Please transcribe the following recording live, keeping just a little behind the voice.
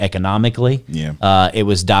economically. Yeah. It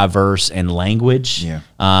was diverse in language. Yeah.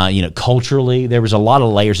 Culturally, there was a lot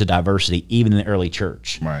of layers of diversity, even in the early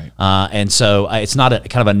church. Right. And so it's not a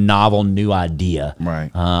kind of a novel new idea.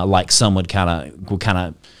 Right. Like some would kind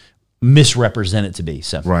of misrepresent it to be.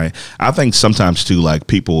 So right. I think sometimes too, like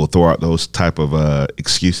people will throw out those type of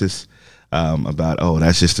excuses about, oh,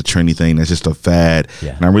 that's just a trendy thing, that's just a fad.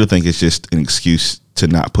 Yeah. And I really think it's just an excuse to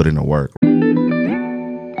not put in the work.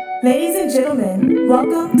 Ladies and gentlemen,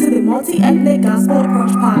 welcome to the Multi-Ethnic Gospel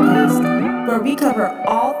Approach podcast, where we cover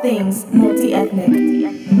all things multi-ethnic.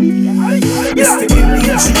 It's the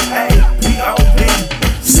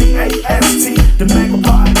M-E-G-A-B-O-B-C-A-S-T, the Mega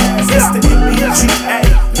Podcast. It's the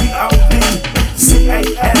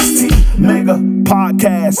M-E-G-A-B-O-B-C-A-S-T, Mega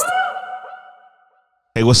Podcast.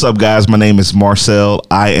 Hey, what's up, guys? My name is Marcel.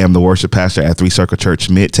 I am the worship pastor at Three Circle Church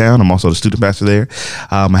Midtown. I'm also the student pastor there.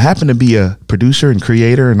 I happen to be a producer and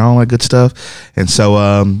creator and all that good stuff. And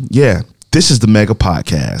so, this is the Mega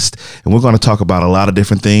Podcast. And we're going to talk about a lot of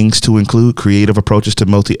different things, to include creative approaches to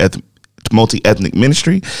multi-ethnic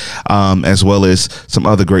ministry, as well as some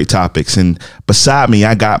other great topics. And beside me,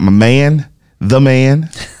 I got my man, the man,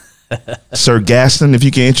 Sir Gaston. If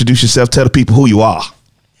you can introduce yourself, tell the people who you are.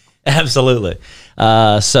 Absolutely.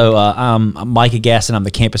 I'm Micah Gaston. I'm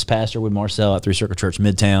the campus pastor with Marcel at Three Circle Church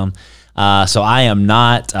Midtown. So I am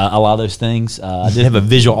not a lot of those things. I did have a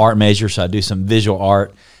visual art major, so I do some visual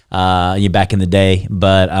art back in the day.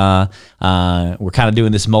 But we're kind of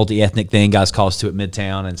doing this multi-ethnic thing. Guys call us to at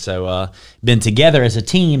Midtown. And so been together as a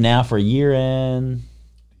team now for a year and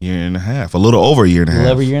a half, a little over a year and a half. A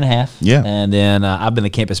little over a year and a half. Yeah. And then I've been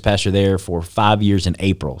the campus pastor there for 5 years in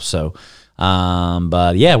April. So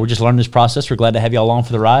but yeah, we're just learning this process. We're glad to have y'all along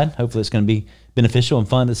for the ride. Hopefully it's going to be beneficial and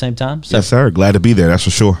fun at the same time. So. Yes, sir. Glad to be there. That's for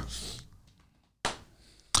sure.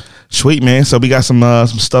 Sweet, man. So we got some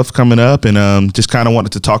stuff coming up, and just kind of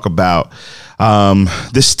wanted to talk about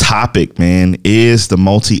this topic, man. Is the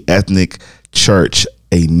multi-ethnic church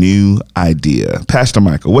a new idea? Pastor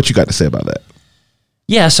Michael, what you got to say about that?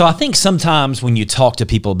 Yeah, so I think sometimes when you talk to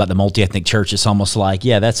people about the multi-ethnic church, it's almost like,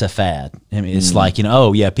 yeah, that's a fad. I mean, it's like,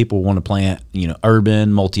 oh yeah, people want to plant,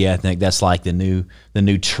 urban, multi-ethnic. That's like the new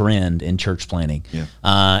trend in church planting. Yeah.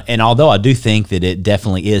 And although I do think that it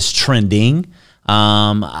definitely is trending,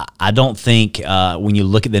 I don't think when you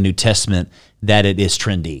look at the New Testament that it is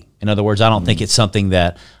trendy. In other words, I don't think it's something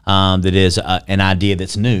that that is an idea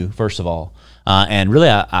that's new, first of all. And really,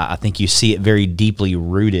 I think you see it very deeply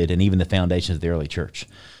rooted in even the foundations of the early church.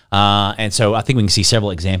 And so I think we can see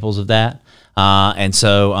several examples of that. And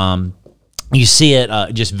so you see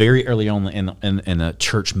it just very early on in the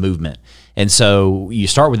church movement. And so you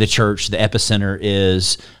start with the church, the epicenter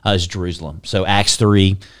is Jerusalem. So Acts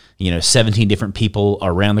 3, 17 different people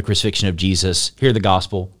around the crucifixion of Jesus, hear the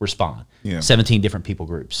gospel, respond. Yeah. 17 different people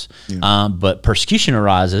groups. Yeah. But persecution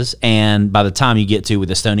arises, and by the time you get to with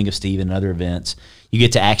the stoning of Stephen and other events, you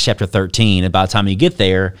get to Acts chapter 13, and by the time you get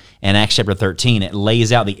there, in Acts chapter 13, it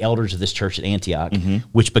lays out the elders of this church at Antioch,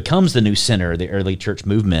 which becomes the new center of the early church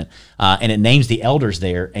movement, and it names the elders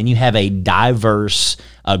there, and you have a diverse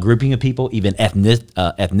grouping of people, even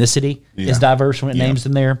ethnicity is diverse when it names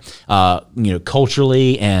them there.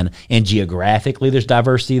 Culturally and geographically, there's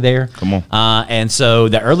diversity there. Come on. And so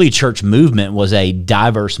the early church movement was a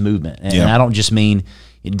diverse movement, and I don't just mean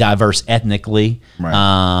diverse ethnically,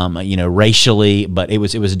 right. Racially, but it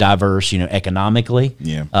was diverse, economically.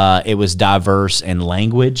 Yeah. It was diverse in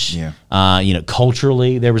language. Yeah.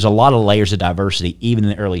 Culturally, there was a lot of layers of diversity, even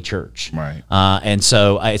in the early church. Right. And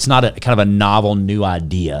so it's not a kind of a novel new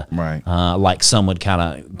idea. Right. Like some would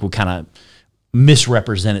kind of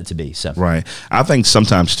misrepresent it to be. So. Right. I think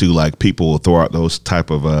sometimes too, like people will throw out those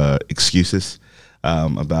type of excuses.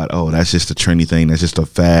 About, oh, that's just a trendy thing, that's just a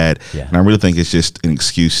fad. Yeah. And I really think it's just an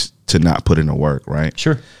excuse to not put in the work, right?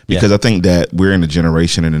 Sure. Because I think that we're in a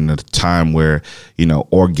generation and in a time where,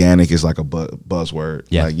 organic is like a buzzword.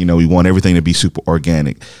 Yeah. Like, we want everything to be super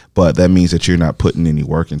organic, but that means that you're not putting any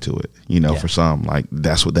work into it, for some. Like,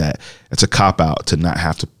 it's a cop-out to not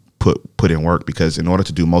have to put in work, because in order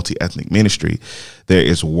to do multi-ethnic ministry, there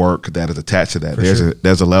is work that is attached to that.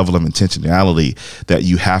 There's a level of intentionality that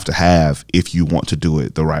you have to have if you want to do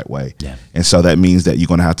it the right way. Yeah. And so that means that you're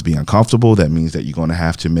going to have to be uncomfortable. That means that you're going to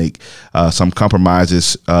have to make some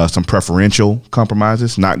compromises, some preferential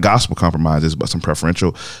compromises, not gospel compromises, but some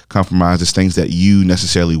preferential compromises, things that you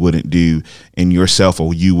necessarily wouldn't do in yourself,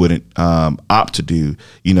 or you wouldn't opt to do.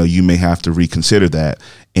 You may have to reconsider that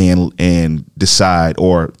and decide,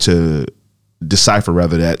 or to decipher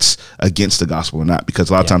whether that's against the gospel or not, because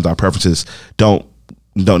a lot of times our preferences don't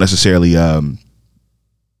necessarily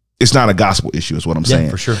it's not a gospel issue is what I'm saying.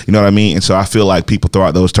 For sure. You know what I mean? And so I feel like people throw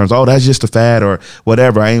out those terms, oh, that's just a fad or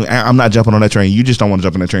whatever. I'm not jumping on that train. You just don't want to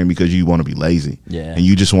jump on that train because you want to be lazy. Yeah. And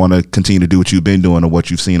you just want to continue to do what you've been doing or what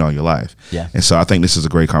you've seen all your life. Yeah. And so I think this is a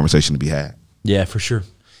great conversation to be had. Yeah, for sure.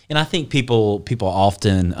 And I think people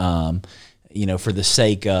often, for the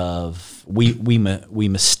sake of, we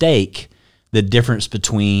mistake the difference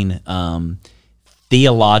between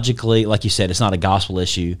theologically, like you said, it's not a gospel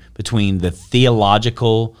issue, between the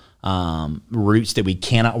theological roots that we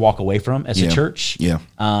cannot walk away from as a church,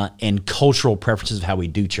 and cultural preferences of how we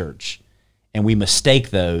do church, and we mistake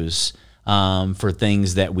those for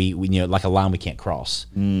things that we like a line we can't cross,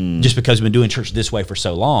 just because we've been doing church this way for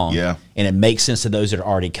so long, and it makes sense to those that are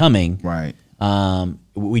already coming, right?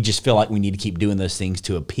 We just feel like we need to keep doing those things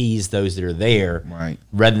to appease those that are there, right?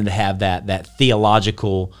 Rather than to have that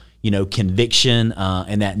theological, conviction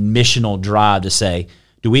and that missional drive to say,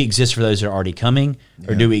 do we exist for those that are already coming,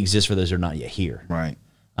 or do we exist for those that are not yet here? Right.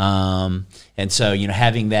 And so,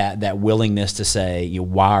 having that willingness to say,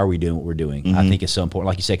 why are we doing what we're doing? I think is so important.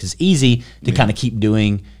 Like you said, because it's easy to kind of keep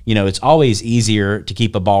doing, it's always easier to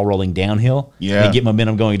keep a ball rolling downhill and get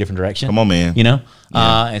momentum going a different direction. Come on, man.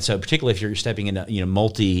 And so particularly if you're stepping into,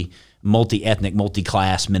 multi-ethnic,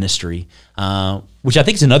 multi-class ministry, which I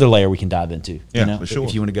think is another layer we can dive into, for sure.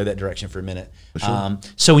 if you want to go that direction for a minute. For sure.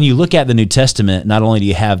 So when you look at the New Testament, not only do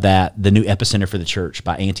you have the new epicenter for the church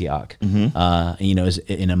by Antioch, is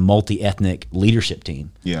in a multi-ethnic leadership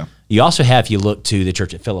team. Yeah. You also have, if you look to the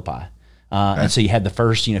church at Philippi, and so you had the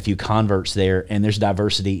first, few converts there, and there's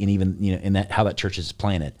diversity in even, in that how that church is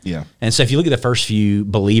planted. Yeah. And so if you look at the first few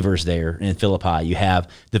believers there in Philippi, you have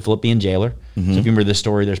the Philippian jailer. So if you remember this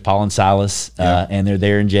story, there's Paul and Silas, and they're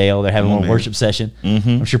there in jail. They're having a worship session.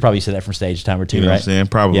 I'm sure probably you said that from stage a time or two, You know right? what I'm saying?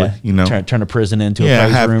 Probably, Turn a prison into a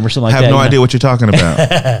praise room or something like that. I have no idea what you're talking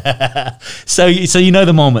about. So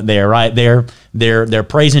the moment there, right? They're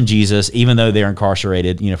praising Jesus, even though they're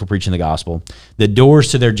incarcerated, for preaching the gospel. The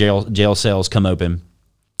doors to their jail cells come open,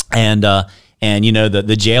 and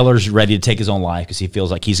the jailer's ready to take his own life because he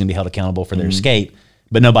feels like he's going to be held accountable for their escape,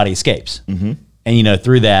 but nobody escapes. And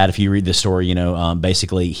through that, if you read the story,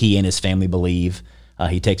 basically he and his family believe.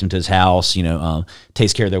 He takes them to his house,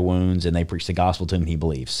 takes care of their wounds, and they preach the gospel to him, and he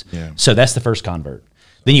believes. Yeah. So that's the first convert.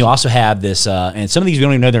 Then you also have this, and some of these we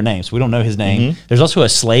don't even know their names. We don't know his name. There's also a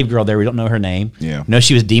slave girl there. We don't know her name. Yeah. No,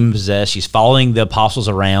 she was demon possessed. She's following the apostles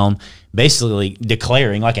around, basically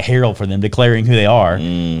declaring, like a herald for them, declaring who they are.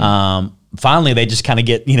 Finally, they just kind of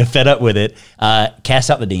get fed up with it. Cast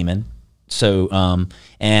out the demon. So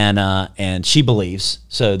and she believes.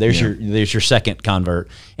 So there's your second convert.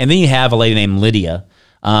 And then you have a lady named Lydia,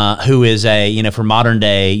 who is a, for modern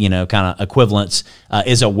day, kind of equivalents,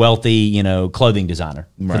 is a wealthy, clothing designer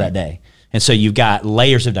for that day. And so you've got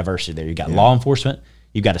layers of diversity there. You've got law enforcement,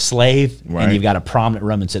 you've got a slave, and you've got a prominent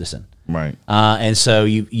Roman citizen. Right. And so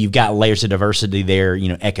you've got layers of diversity there,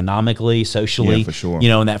 economically, socially, for sure.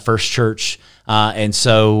 In that first church.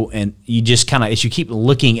 And you just kind of, as you keep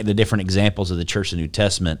looking at the different examples of the church in the New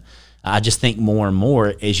Testament, I just think more and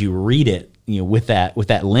more as you read it, with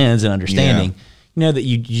that lens and understanding, that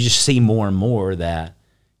you just see more and more that,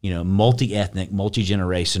 multi-ethnic,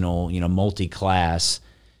 multi-generational, multi-class,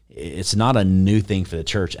 it's not a new thing for the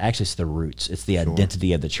church. Actually, it's the roots. It's the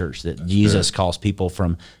identity of the church that Jesus calls people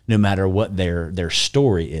from, no matter what their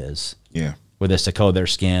story is. Yeah. Whether it's the color of their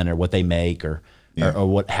skin or what they make or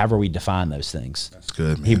what, however we define those things. That's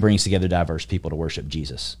good, man. He brings together diverse people to worship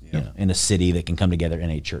Jesus, in a city that can come together in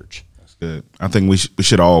a church. That's good. I think we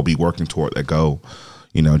should all be working toward that goal.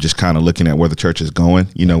 Just kind of looking at where the church is going,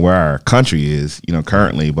 where our country is,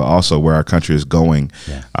 currently, but also where our country is going,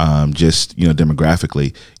 just,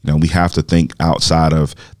 demographically. We have to think outside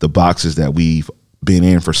of the boxes that we've been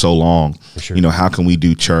in for so long. For sure. How can we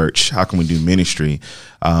do church? How can we do ministry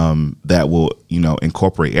that will,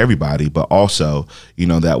 incorporate everybody, but also,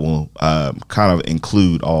 that will kind of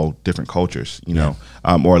include all different cultures,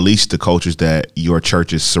 or at least the cultures that your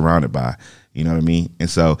church is surrounded by. You know what I mean? And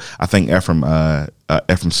so I think Ephraim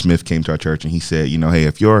Smith came to our church and he said, hey,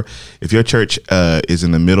 if your church is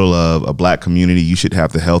in the middle of a black community, you should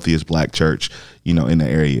have the healthiest black church, in the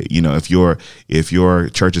area. If your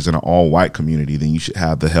church is in an all white community, then you should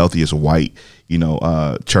have the healthiest white,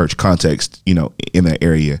 church context, in that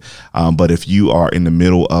area. But if you are in the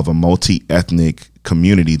middle of a multi-ethnic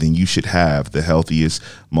community, then you should have the healthiest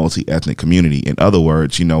multi-ethnic community. In other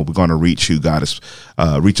words, we're going to reach reach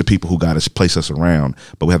the people who God has placed us around,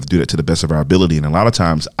 but we have to do that to the best of our ability. And a lot of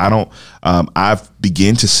times I've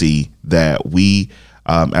begun to see that we,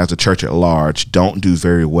 as a church at large, don't do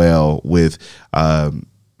very well with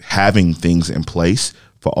having things in place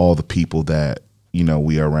for all the people that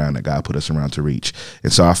we are around, that God put us around to reach.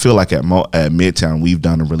 And so I feel like at Midtown, we've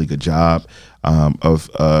done a really good job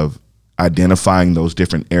of identifying those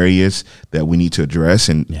different areas that we need to address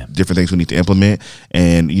and different things we need to implement.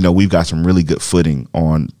 And, we've got some really good footing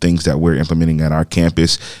on things that we're implementing at our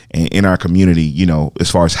campus and in our community,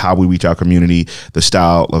 as far as how we reach our community, the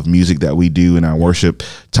style of music that we do in our worship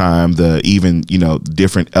time, the even,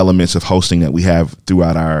 different elements of hosting that we have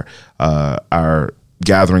throughout our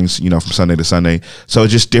gatherings, from Sunday to Sunday. So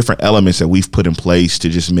just different elements that we've put in place to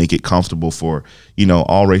just make it comfortable for,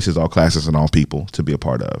 all races, all classes, and all people to be a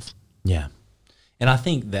part of. Yeah. And I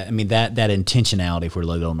think that, that intentionality, if we're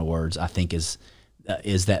loaded on the words, I think is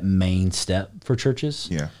that main step for churches.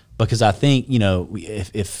 Yeah. Because I think,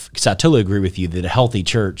 because I totally agree with you that a healthy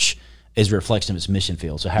church is a reflection of its mission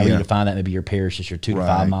field. So how you define that, maybe your parish is your 2 to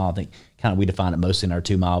 5 mile. I think kind of we define it mostly in our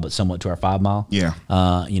 2 mile, but somewhat to our 5 mile. Yeah.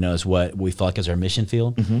 Is what we feel like is our mission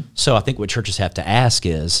field. Mm-hmm. So I think what churches have to ask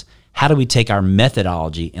is, how do we take our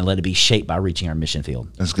methodology and let it be shaped by reaching our mission field?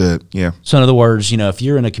 That's good. Yeah. So in other words, if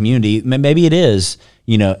you're in a community, maybe it is,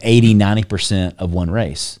 80, 90% of one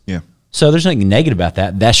race. Yeah. So there's nothing negative about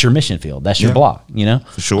that. That's your mission field. That's your block,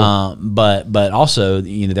 For sure. But also,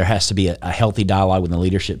 there has to be a healthy dialogue with the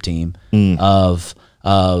leadership team of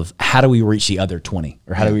how do we reach the other 20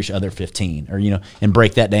 or how do we reach the other 15 or, and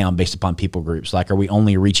break that down based upon people groups. Like, are we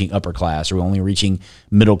only reaching upper class? Are we only reaching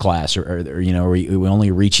middle class or are we only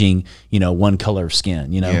reaching, one color of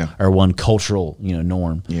skin, or one cultural,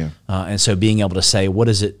 norm? Yeah. And so being able to say, what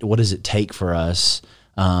does it take for us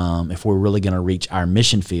if we're really going to reach our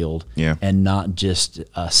mission field and not just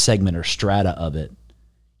a segment or strata of it,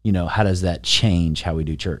 how does that change how we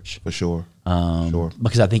do church? For sure.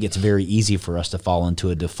 Because I think it's very easy for us to fall into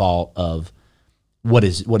a default of what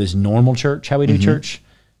is normal church, how we do church,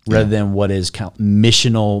 rather than what is kind of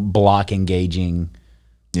missional, block engaging,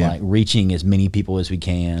 like reaching as many people as we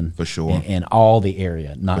can. For sure. In all the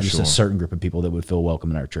area, not just a certain group of people that would feel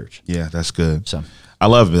welcome in our church. Yeah, that's good. So I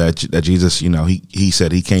love that Jesus, he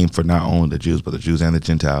said he came for not only the Jews, but the Jews and the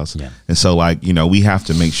Gentiles. Yeah. And so we have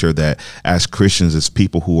to make sure that as Christians, as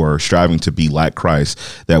people who are striving to be like Christ,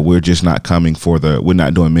 that we're just not we're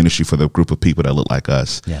not doing ministry for the group of people that look like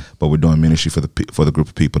us, but we're doing ministry for the group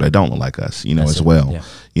of people that don't look like us, as well. Yeah.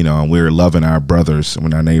 And we're loving our brothers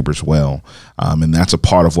and our neighbors well. And that's a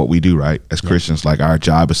part of what we do, right? As Christians, our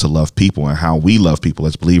job is to love people, and how we love people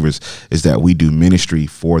as believers is that we do ministry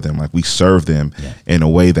for them. Like, we serve them in a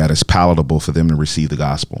way that is palatable for them to receive the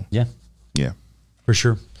gospel. Yeah. Yeah. For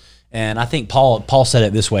sure. And I think Paul said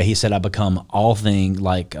it this way. He said, I become all things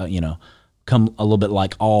come a little bit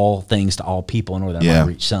like all things to all people in order that I might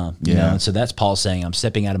reach some. You know? And so that's Paul saying, I'm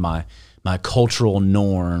stepping out of my cultural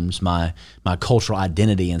norms, my cultural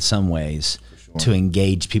identity in some ways to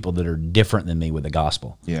engage people that are different than me with the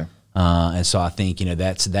gospel. Yeah. And so I think,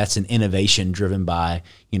 that's an innovation driven by,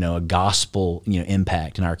 a gospel,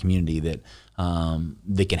 impact in our community that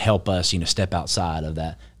can help us, step outside of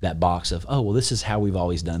that box of, oh, well, this is how we've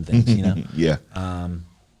always done things, Yeah.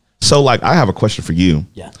 So I have a question for you.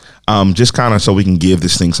 Yeah. Just kind of so we can give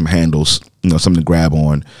this thing some handles, something to grab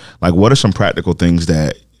on. What are some practical things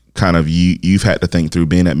that kind of you've had to think through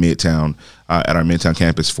being at Midtown, at our Midtown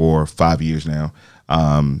campus for 5 years now?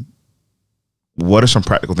 What are some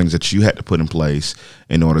practical things that you had to put in place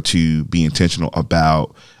in order to be intentional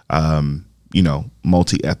about,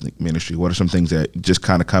 multi-ethnic ministry? What are some things that just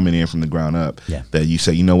kind of coming in from the ground up that you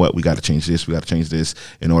say, we got to change this, we got to change this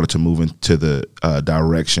in order to move into the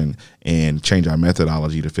direction and change our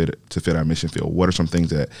methodology to fit our mission field? What are some things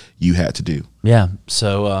that you had to do? Yeah.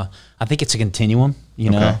 So I think it's a continuum,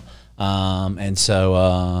 know. And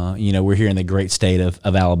so, we're here in the great state of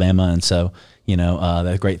Alabama. And so,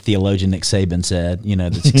 the great theologian Nick Saban said,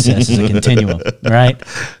 that success is a continuum, right?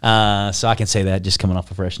 So I can say that just coming off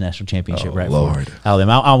a fresh national championship, right? Lord. For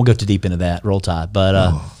Alabama. I won't go too deep into that, roll tide.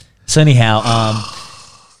 But so anyhow,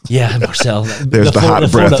 Marcel, there's the hot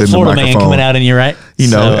breath in the Florida microphone. Man coming out in you, right? Hey,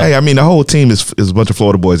 the whole team is a bunch of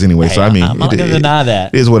Florida boys anyway. Hey, so I'm not going to deny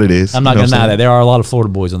that. It is what it is. I'm not going to deny that. There are a lot of Florida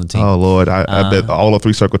boys on the team. Oh Lord, I bet all of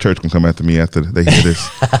Three Circle Church can come after me after they hear this.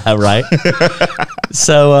 Right.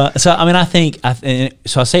 So I think I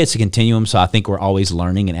say it's a continuum. So I think we're always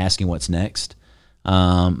learning and asking what's next.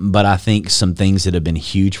 But I think some things that have been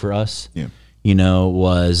huge for us,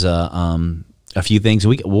 was a few things.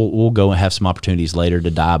 We'll go and have some opportunities later to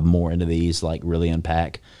dive more into these, really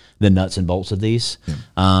unpack the nuts and bolts of these.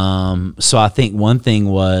 So I think one thing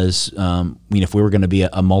was, if we were going to be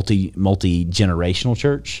a multi-generational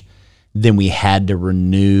church, then we had to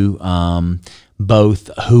renew both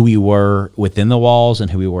who we were within the walls and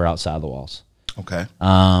who we were outside the walls. Okay.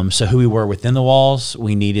 So who we were within the walls,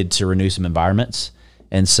 we needed to renew some environments.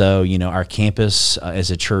 And so, our campus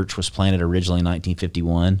as a church was planted originally in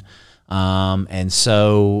 1951. And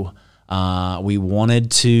so we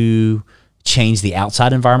wanted to change the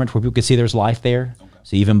outside environment where people could see there's life there. Okay.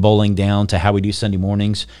 So even bowling down to how we do Sunday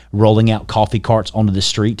mornings, rolling out coffee carts onto the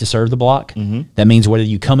street to serve the block. Mm-hmm. That means whether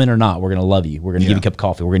you come in or not, we're going to love you. We're going to give you a cup of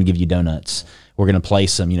coffee. We're going to give you donuts. We're going to play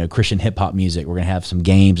some, Christian hip hop music. We're going to have some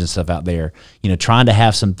games and stuff out there. Trying to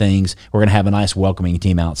have some things. We're going to have a nice welcoming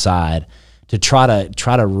team outside to try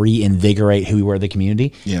to reinvigorate who we were, the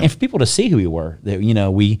community, and for people to see who we were. That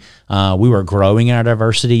we were growing in our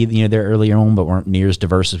diversity, there earlier on, but weren't near as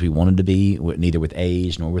diverse as we wanted to be, neither with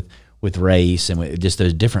age nor with race, and with just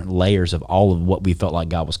those different layers of all of what we felt like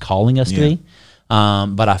God was calling us to be.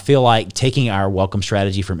 But I feel like taking our welcome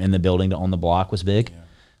strategy from in the building to on the block was big.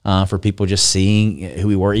 For people just seeing who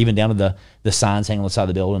we were, even down to the signs hanging on the side of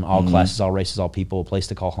the building, all classes, all races, all people, a place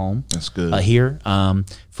to call home. That's good. Here,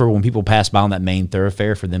 for when people pass by on that main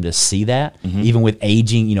thoroughfare, for them to see that, even with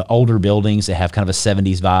aging, older buildings that have kind of a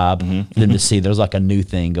 70s vibe, for them to see there's like a new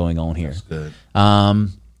thing going on here. That's good. And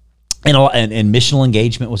missional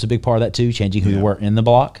engagement was a big part of that too, changing who we were in the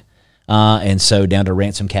block. And so down to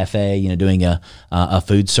Ransom Cafe, doing a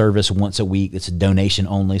food service once a week. It's a donation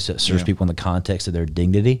only, so it serves people in the context of their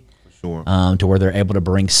dignity. Sure. To where they're able to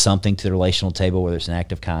bring something to the relational table, whether it's an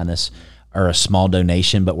act of kindness or a small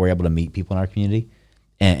donation, but we're able to meet people in our community.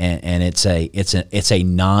 And it's a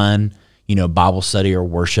non Bible study or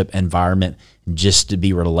worship environment just to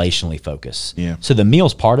be relationally focused. Yeah. So the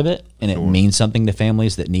meal's part of it, and it means something to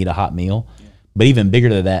families that need a hot meal. But even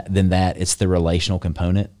bigger than that, it's the relational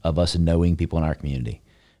component of us knowing people in our community,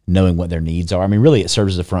 knowing what their needs are. I mean, really, it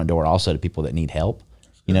serves as a front door also to people that need help,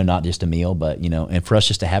 not just a meal, but, and for us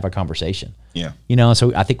just to have a conversation. Yeah.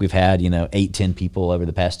 So I think we've had, 8-10 people over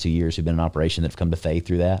the past 2 years who've been in operation that have come to faith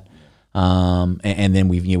through that. And then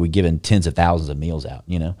we've given tens of thousands of meals out,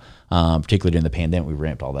 particularly during the pandemic, we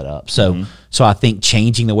ramped all that up. So, so I think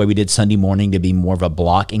changing the way we did Sunday morning to be more of a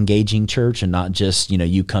block engaging church and not just,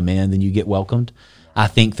 you come in, then you get welcomed. I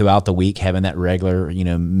think throughout the week, having that regular,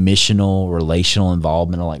 missional, relational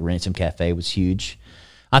involvement like Ransom Cafe was huge.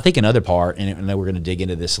 I think another part, and I know we're going to dig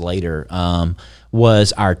into this later,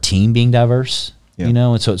 was our team being diverse. Yeah.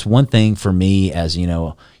 And so it's one thing for me as,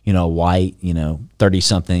 a white,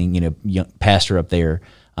 30-something, young pastor up there,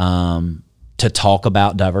 to talk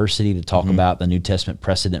about diversity, to talk about the New Testament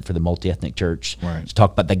precedent for the multi-ethnic church, to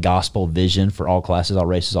talk about the gospel vision for all classes, all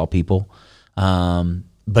races, all people.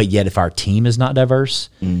 But yet if our team is not diverse,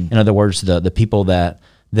 in other words, the people that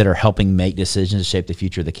are helping make decisions to shape the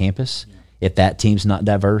future of the campus, if that team's not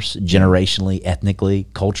diverse, generationally, ethnically,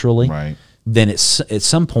 culturally, then at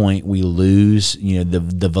some point we lose,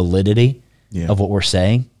 the validity of what we're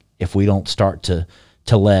saying if we don't start to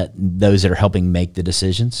let those that are helping make the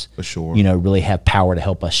decisions, for sure, really have power to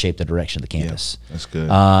help us shape the direction of the campus. Yeah, that's good.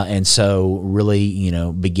 And so really,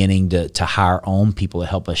 beginning to hire on people to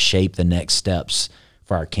help us shape the next steps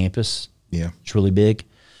for our campus. Yeah, it's really big.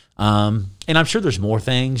 And I'm sure there's more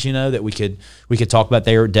things, that we could talk about.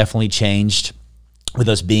 They are definitely changed with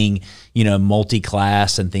us being,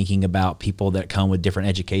 multi-class and thinking about people that come with different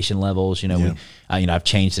education levels. I've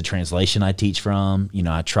changed the translation I teach from.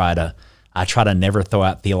 I try to never throw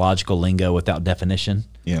out theological lingo without definition.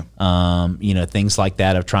 Yeah. Things like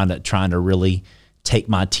that of trying to really take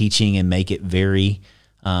my teaching and make it very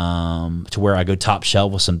to where I go top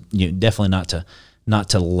shelf with some, definitely not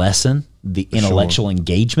to lessen the intellectual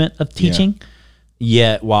engagement of teaching,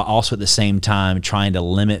 yet while also at the same time trying to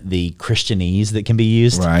limit the Christianese that can be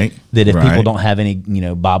used. Right. That if people don't have any,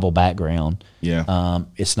 Bible background,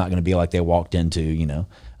 it's not going to be like they walked into,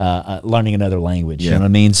 learning another language. You know what I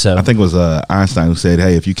mean? So I think it was Einstein who said,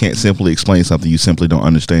 "Hey, if you can't simply explain something, you simply don't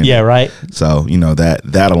understand." Yeah, right. So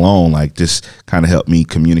that alone, like, just kind of helped me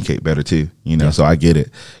communicate better too. So I get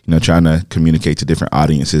it. Trying to communicate to different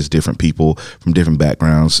audiences, different people from different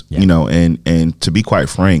backgrounds. And to be quite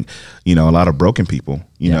frank, a lot of broken people.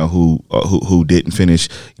 Who didn't finish.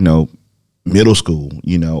 Middle school,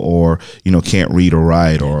 or can't read or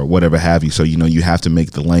write or whatever have you. So you have to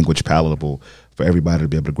make the language palatable for everybody to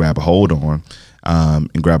be able to grab a hold on,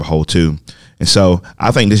 and grab a hold to. And so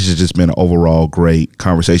I think this has just been an overall great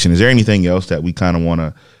conversation. Is there anything else that we kind of want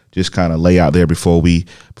to just kind of lay out there before we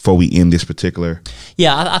end this particular?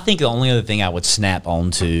 Yeah, I think the only other thing I would snap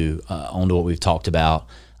onto what we've talked about,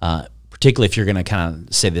 particularly if you're going to kind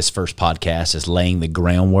of say this first podcast is laying the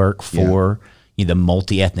groundwork for the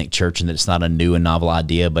multi-ethnic church, and that it's not a new and novel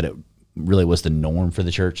idea, but it really was the norm for the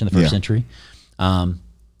church in the first century.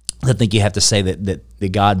 I think you have to say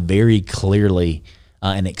that God very clearly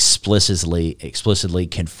and explicitly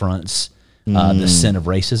confronts the sin of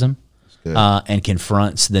racism, and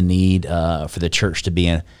confronts the need for the church to be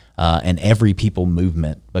an every people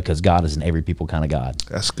movement, because God is an every people kind of God.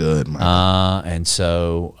 That's good, man. And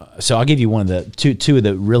so I'll give you one of the two of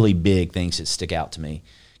the really big things that stick out to me,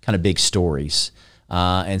 kind of big stories.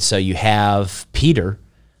 And so you have Peter,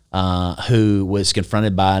 who was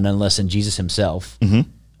confronted by none less than Jesus himself,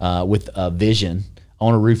 with a vision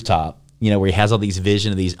on a rooftop, where he has all these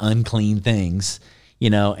vision of these unclean things,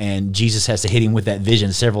 and Jesus has to hit him with that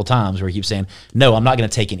vision several times, where he keeps saying, no, I'm not going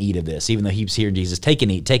to take and eat of this, even though he keeps hearing Jesus, take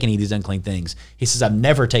and eat these unclean things. He says, I've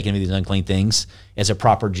never taken these unclean things as a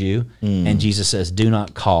proper Jew. And Jesus says, do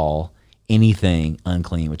not call anything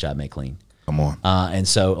unclean which I make clean. Come on. And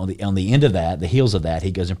so on the end of that, the heels of that,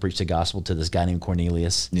 he goes and preaches the gospel to this guy named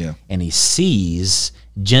Cornelius. Yeah. And he sees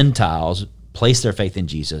Gentiles place their faith in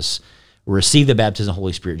Jesus, receive the baptism of the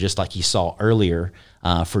Holy Spirit, just like he saw earlier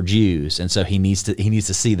for Jews. And so he needs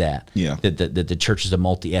to see that, that the church is a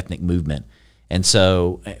multi-ethnic movement. And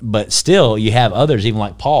so, but still you have others, even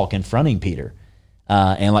like Paul, confronting Peter,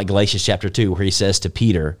 and like Galatians chapter 2, where he says to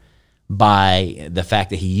Peter, by the fact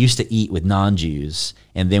that he used to eat with non-Jews,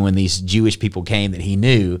 and then when these Jewish people came that he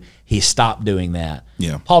knew, he stopped doing that.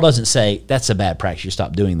 Yeah. Paul doesn't say, that's a bad practice, you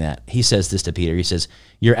stop doing that. He says this to Peter. He says,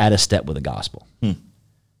 you're out of step with the gospel.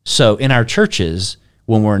 So in our churches,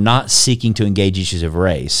 when we're not seeking to engage issues of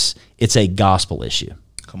race, it's a gospel issue.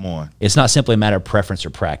 Come on. It's not simply a matter of preference or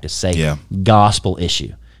practice. It's a gospel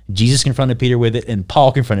issue. Jesus confronted Peter with it, and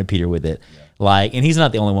Paul confronted Peter with it. And he's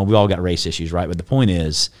not the only one. We all got race issues, right? But the point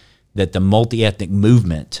is that the multi-ethnic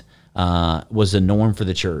movement was the norm for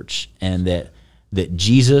the church, and that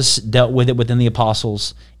Jesus dealt with it within the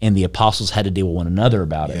apostles, and the apostles had to deal with one another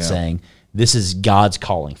about it, saying, this is God's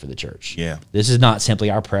calling for the church. Yeah. This is not simply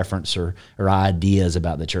our preference or ideas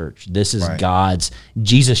about the church. This is God's.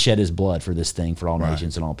 Jesus shed his blood for this thing, for all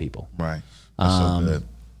nations and all people. Right. That's so good.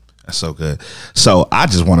 That's so good. So I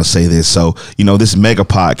just want to say this. So, this mega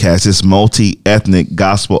podcast, this multi-ethnic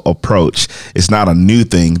gospel approach, it's not a new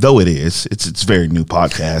thing, though it is. It's a very new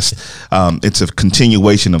podcast. It's a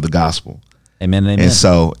continuation of the gospel. Amen. Amen. And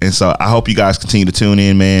so I hope you guys continue to tune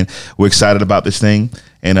in, man. We're excited about this thing.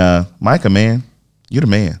 And Micah, man, you're the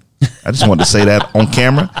man. I just wanted to say that on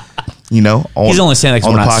camera. He's only saying that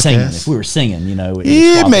because we're not podcast. singing. If we were singing,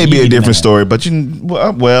 it may be a different story, but to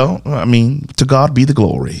God be the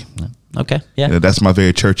glory. Okay, yeah. That's my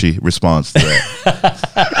very churchy response to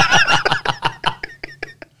that.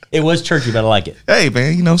 It was churchy, but I like it. Hey,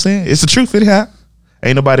 man, you know what I'm saying? It's the truth, anyhow.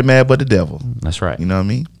 Ain't nobody mad but the devil. That's right. You know what I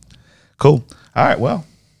mean? Cool. All right, well,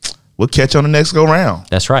 we'll catch you on the next go round.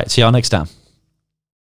 That's right. See y'all next time.